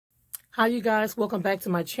Hi, you guys. Welcome back to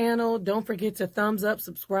my channel. Don't forget to thumbs up,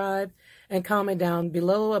 subscribe, and comment down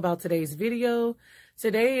below about today's video.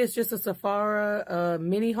 Today is just a Sephora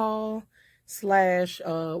mini haul slash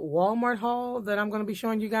Walmart haul that I'm going to be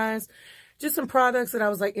showing you guys. Just some products that I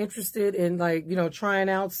was interested in trying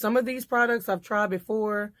out. Some of these products I've tried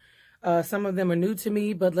before. Some of them are new to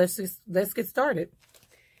me, but let's get started.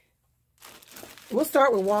 We'll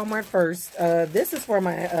start with Walmart first. This is for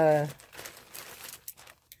my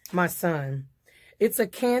son. It's a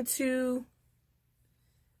Cantu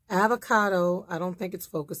avocado. I don't think it's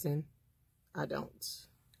focusing. I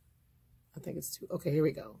think it's too. Okay, here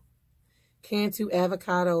we go. Cantu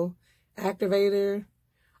avocado activator.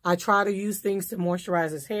 I try to use things to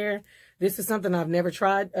moisturize his hair. This is something I've never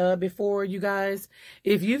tried before, you guys.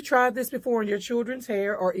 If you've tried this before in your children's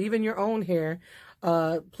hair or even your own hair,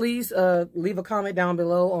 please leave a comment down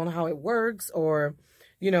below on how it works, or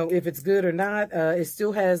if it's good or not. It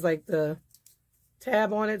still has the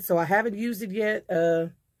tab on it, so I haven't used it yet.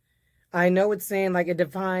 I know it's saying it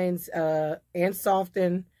defines and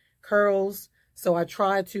soften curls, so I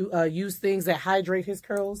try to use things that hydrate his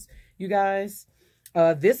curls, you guys.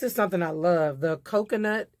 This is something I love, the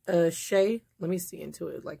coconut shea. Let me see into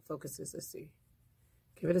it, focuses. Let's see.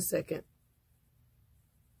 Give it a second.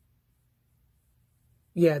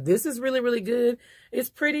 Yeah, this is really, really good. It's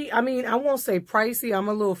pretty, I won't say pricey. I'm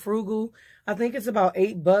a little frugal. I think it's about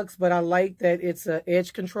 $8, but I like that it's a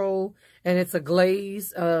edge control and it's a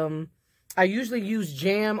glaze. I usually use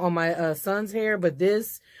jam on my son's hair, but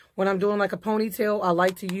this, when I'm doing a ponytail, I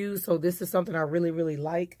like to use. So this is something I really, really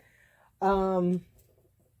like.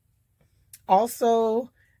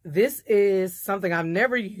 Also, this is something I've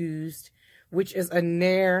never used, which is a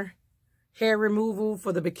Nair hair removal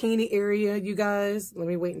for the bikini area, you guys. Let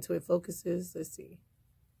me wait until it focuses. Let's see.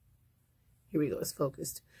 Here we go. It's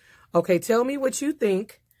focused. Okay, tell me what you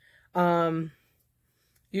think. You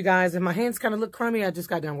guys, and my hands kind of look crummy. I just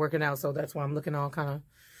got done working out, so that's why I'm looking all kind of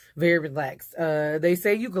very relaxed. They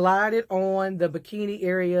say you glide it on the bikini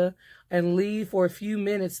area and leave for a few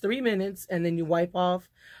minutes, 3 minutes, and then you wipe off.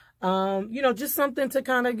 Just something to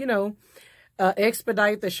kind of,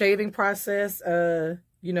 expedite the shaving process.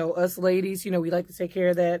 Us ladies, we like to take care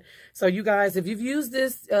of that. So you guys, if you've used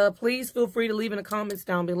this, please feel free to leave in the comments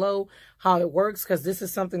down below how it works, because this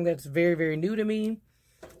is something that's very, very new to me.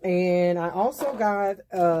 And I also got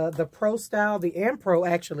the Pro Style, the Ampro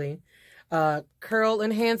actually, curl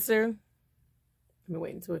enhancer. Let me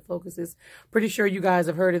wait until it focuses. Pretty sure you guys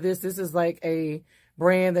have heard of this. This is a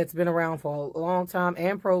brand that's been around for a long time.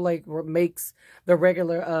 Ampro makes the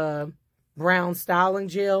regular brown styling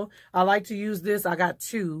gel. I like to use this. I got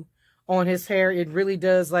 2 on his hair. It really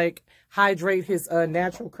does hydrate his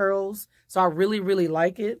natural curls. So I really, really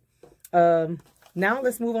like it. Now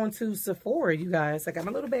let's move on to Sephora, you guys. I got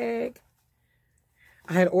my little bag.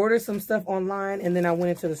 I had ordered some stuff online, and then I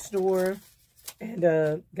went into the store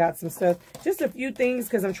and got some stuff. Just a few things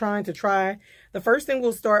because I'm trying to try. The first thing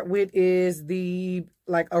we'll start with is the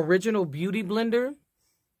original beauty blender.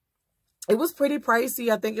 It was pretty pricey.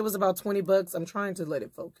 I think it was about $20. I'm trying to let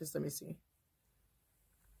it focus. Let me see.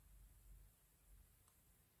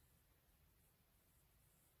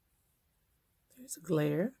 There's a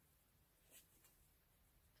glare.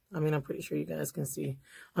 I'm pretty sure you guys can see.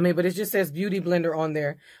 But it just says beauty blender on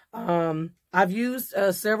there. I've used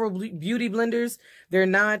several beauty blenders. They're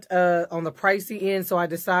not on the pricey end, so I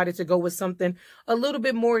decided to go with something a little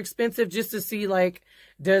bit more expensive just to see,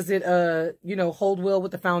 does it, hold well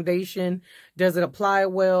with the foundation? Does it apply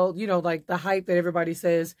well? The hype that everybody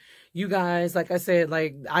says. You guys, like I said,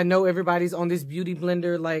 I know everybody's on this beauty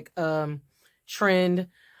blender, trend.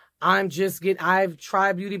 I've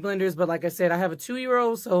tried beauty blenders, but like I said, I have a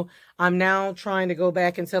 2-year-old, so I'm now trying to go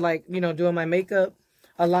back into doing my makeup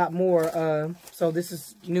a lot more. So this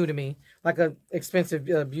is new to me, a expensive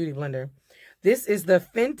beauty blender. This is the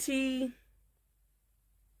Fenty,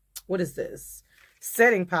 what is this?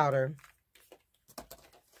 Setting powder.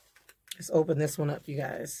 Let's open this one up, you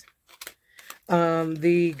guys.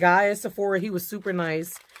 The guy at Sephora, he was super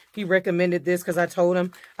nice. He recommended this because I told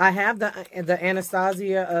him I have the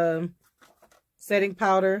Anastasia setting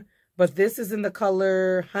powder, but this is in the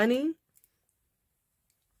color Honey.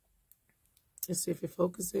 Let's see if it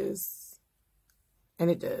focuses.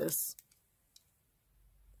 And it does.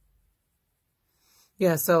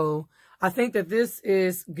 Yeah, so I think that this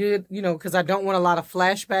is good, because I don't want a lot of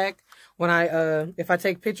flashback when if I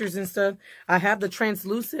take pictures and stuff. I have the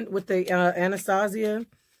translucent with the Anastasia.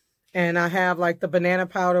 And I have the banana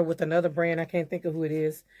powder with another brand. I can't think of who it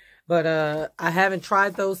is. But I haven't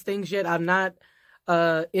tried those things yet. I'm not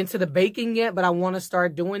into the baking yet, but I want to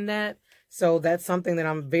start doing that. So that's something that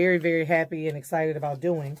I'm very, very happy and excited about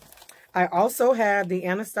doing. I also have the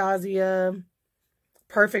Anastasia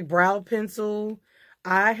Perfect Brow Pencil.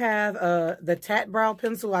 I have the Tat Brow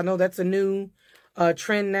Pencil. I know that's a new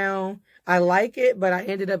trend now. I like it, but I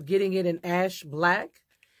ended up getting it in ash black.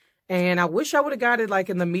 And I wish I would have got it like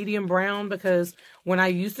in the medium brown, because when I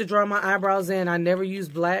used to draw my eyebrows in, I never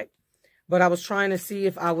used black. But I was trying to see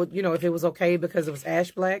if I would, you know, if it was okay because it was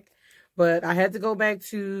ash black. But I had to go back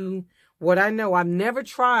to what I know. I've never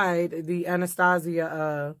tried the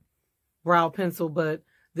Anastasia brow pencil, but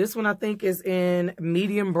this one I think is in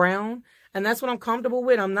medium brown. And that's what I'm comfortable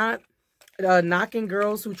with. I'm not knocking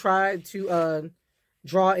girls who try to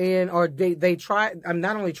draw in, or they try, I'm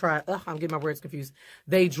not only try, I'm getting my words confused.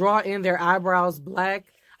 They draw in their eyebrows black.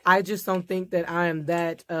 I just don't think that I am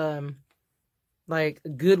that, like,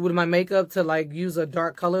 good with my makeup to, like, use a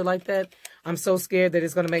dark color like that. I'm so scared that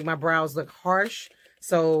it's going to make my brows look harsh.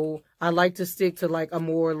 So I like to stick to, like, a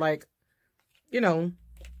more, like, you know,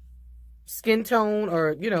 skin tone,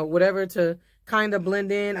 or, you know, whatever, to kind of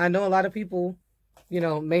blend in. I know a lot of people, you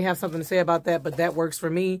know, may have something to say about that, but that works for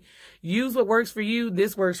me. Use what works for you.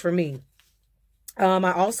 This works for me.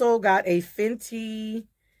 I also got a Fenty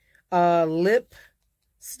lip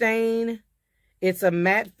stain. It's a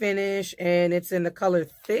matte finish, and it's in the color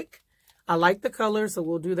Thick. I like the color, so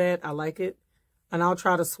we'll do that. I like it. And I'll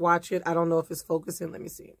try to swatch it. I don't know if it's focusing. Let me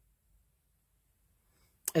see.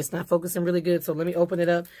 It's not focusing really good, so let me open it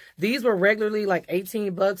up. These were regularly like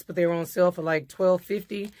 18 bucks, but they were on sale for like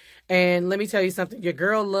 $12.50. And let me tell you something. Your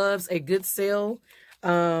girl loves a good sale.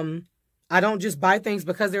 I don't just buy things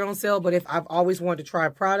because they're on sale, but if I've always wanted to try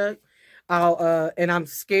a product, and I'm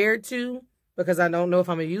scared to, because I don't know if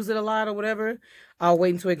I'm going to use it a lot or whatever, I'll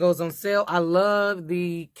wait until it goes on sale. I love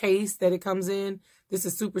the case that it comes in. This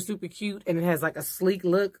is super, super cute, and it has like a sleek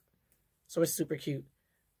look. So it's super cute.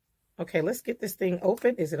 Okay, let's get this thing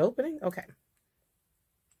open. Is it opening? Okay.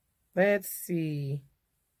 Let's see.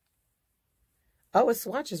 Oh, its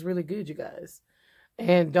swatch is really good, you guys.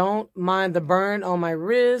 And don't mind the burn on my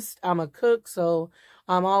wrist. I'm a cook, so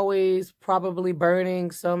I'm always probably burning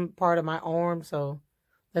some part of my arm. So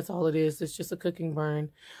that's all it is. It's just a cooking burn.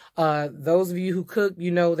 Those of you who cook,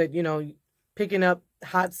 you know that, you know, picking up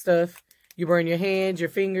hot stuff, you burn your hands, your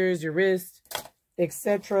fingers, your wrists,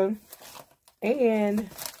 etc. And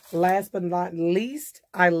last but not least,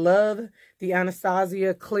 I love the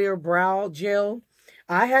Anastasia Clear Brow Gel.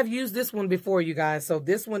 I have used this one before, you guys. So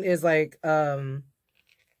this one is like, yeah,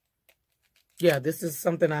 this is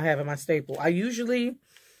something I have in my staple. I usually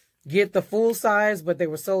get the full size, but they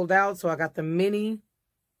were sold out. So I got the mini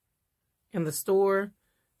in the store.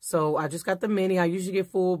 So I just got the mini. I usually get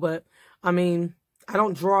full, but I mean, I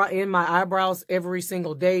don't draw in my eyebrows every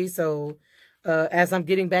single day. So as I'm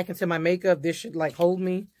getting back into my makeup, this should like hold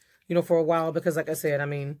me, you know, for a while, because like I said, I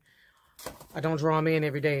mean, I don't draw them in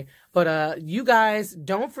every day. But you guys,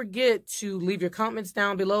 don't forget to leave your comments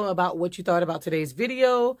down below about what you thought about today's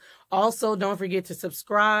video. Also, don't forget to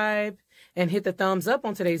subscribe and hit the thumbs up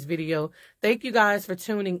on today's video. Thank you guys for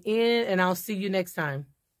tuning in, and I'll see you next time.